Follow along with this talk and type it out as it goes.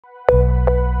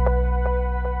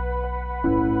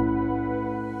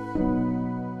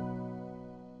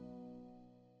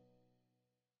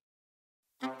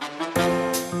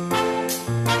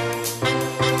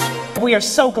we are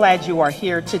so glad you are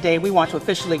here today. We want to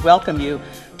officially welcome you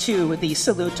to the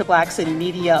Salute to Black City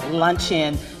Media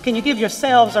Luncheon. Can you give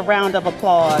yourselves a round of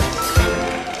applause?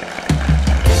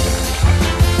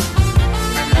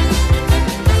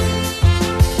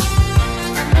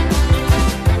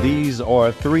 These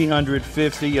are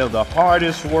 350 of the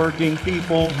hardest working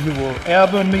people you will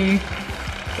ever meet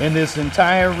in this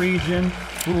entire region,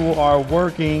 who are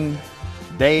working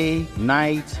day,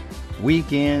 night,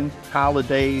 weekend,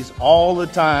 holidays, all the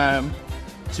time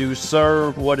to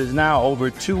serve what is now over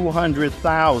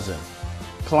 200,000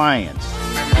 clients.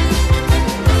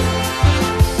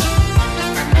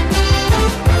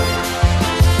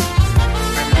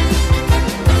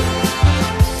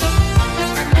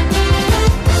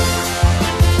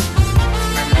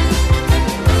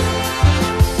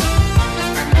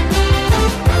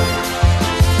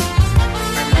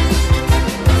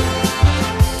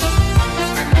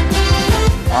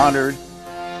 Honored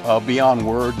beyond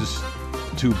words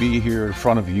to be here in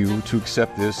front of you to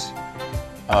accept this.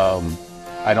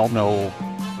 I don't know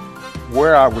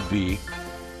where I would be.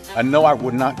 I know I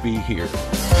would not be here.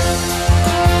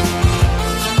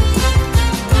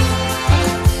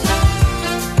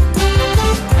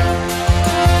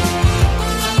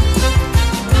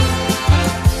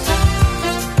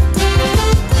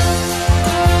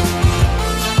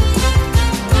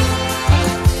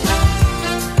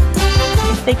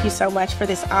 Thank you so much for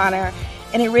this honor.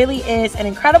 And it really is an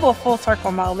incredible full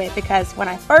circle moment, because when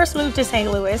I first moved to St.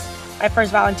 Louis, my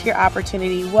first volunteer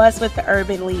opportunity was with the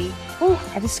Urban League. Ooh,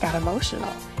 I just got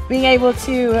emotional. Being able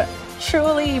to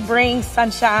truly bring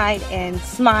sunshine and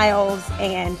smiles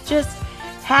and just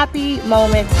happy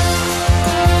moments.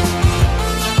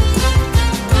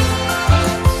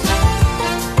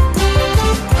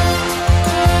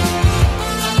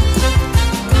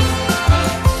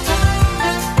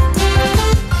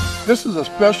 This is a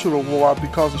special award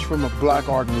because it's from a Black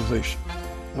organization,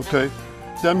 okay?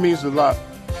 That means a lot.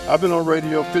 I've been on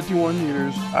radio 51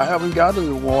 years. I haven't gotten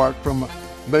an award from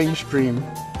mainstream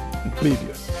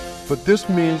media, but this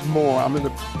means more. I'm in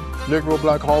the Negro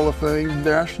Black Hall of Fame,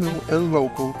 national and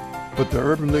local, but the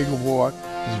Urban League Award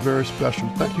is very special.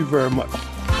 Thank you very much.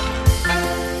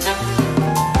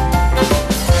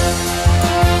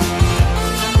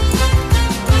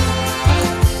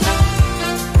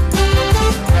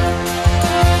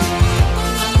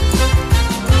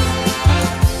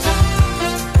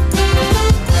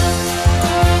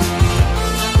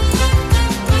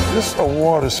 This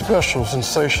award is special,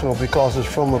 sensational, because it's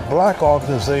from a Black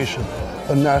organization,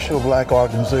 a national Black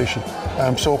organization.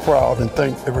 I'm so proud and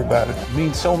thank everybody. It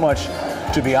means so much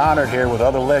to be honored here with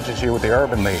other legends here with the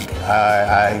Urban League.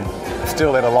 I'm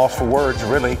still at a loss for words,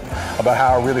 really, about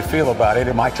how I really feel about it.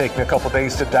 It might take me a couple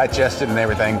days to digest it and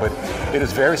everything, but it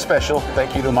is very special.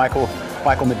 Thank you to Michael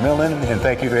McMillan, and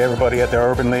thank you to everybody at the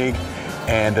Urban League.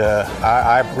 And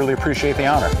I really appreciate the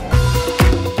honor.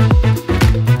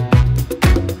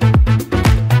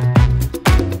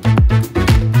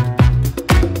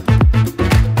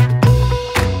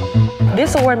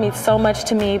 This award means so much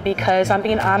to me because I'm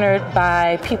being honored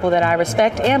by people that I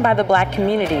respect and by the Black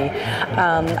community.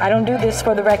 I don't do this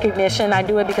for the recognition. I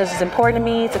do it because it's important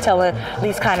to me to tell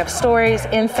these kind of stories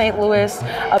in St. Louis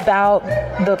about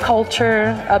the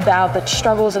culture, about the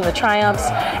struggles and the triumphs,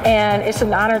 and it's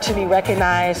an honor to be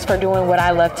recognized for doing what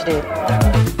I love to do.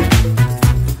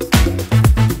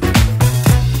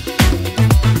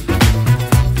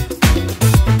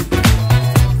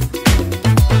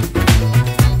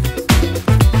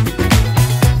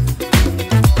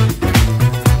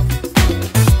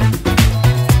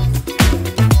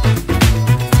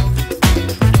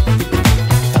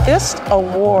 This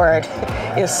award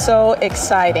is so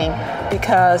exciting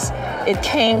because it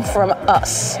came from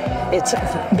us. It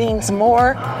means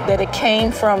more that it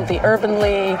came from the Urban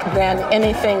League than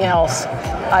anything else.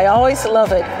 I always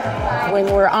love it when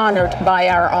we're honored by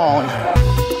our own.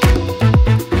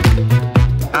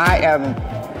 I am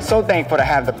so thankful to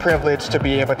have the privilege to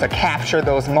be able to capture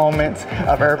those moments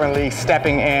of Urban League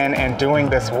stepping in and doing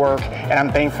this work, and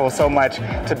I'm thankful so much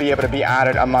to be able to be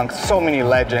honored amongst so many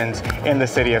legends in the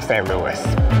city of St. Louis.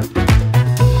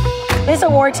 This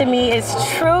award to me is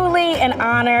truly an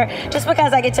honor, just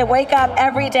because I get to wake up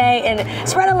every day and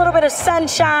spread a little bit of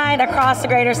sunshine across the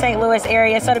greater St. Louis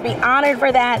area. So to be honored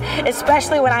for that,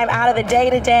 especially when I'm out of the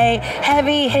day-to-day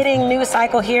heavy-hitting news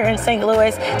cycle here in St.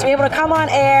 Louis, to be able to come on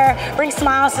air, bring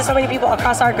smiles to so many people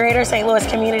across our greater St. Louis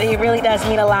community really does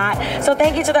mean a lot. So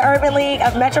thank you to the Urban League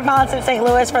of Metropolitan St.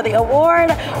 Louis for the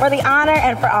award, for the honor,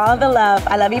 and for all of the love.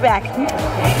 I love you back.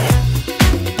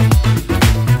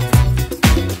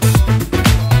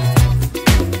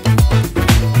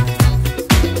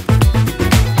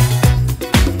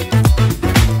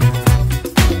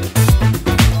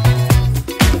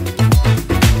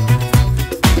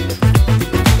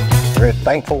 very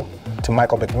thankful to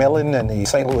Michael McMillan and the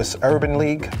St. Louis Urban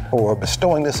League for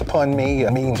bestowing this upon me.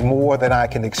 It means more than I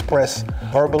can express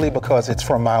verbally because it's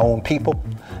from my own people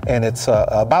and it's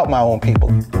about my own people.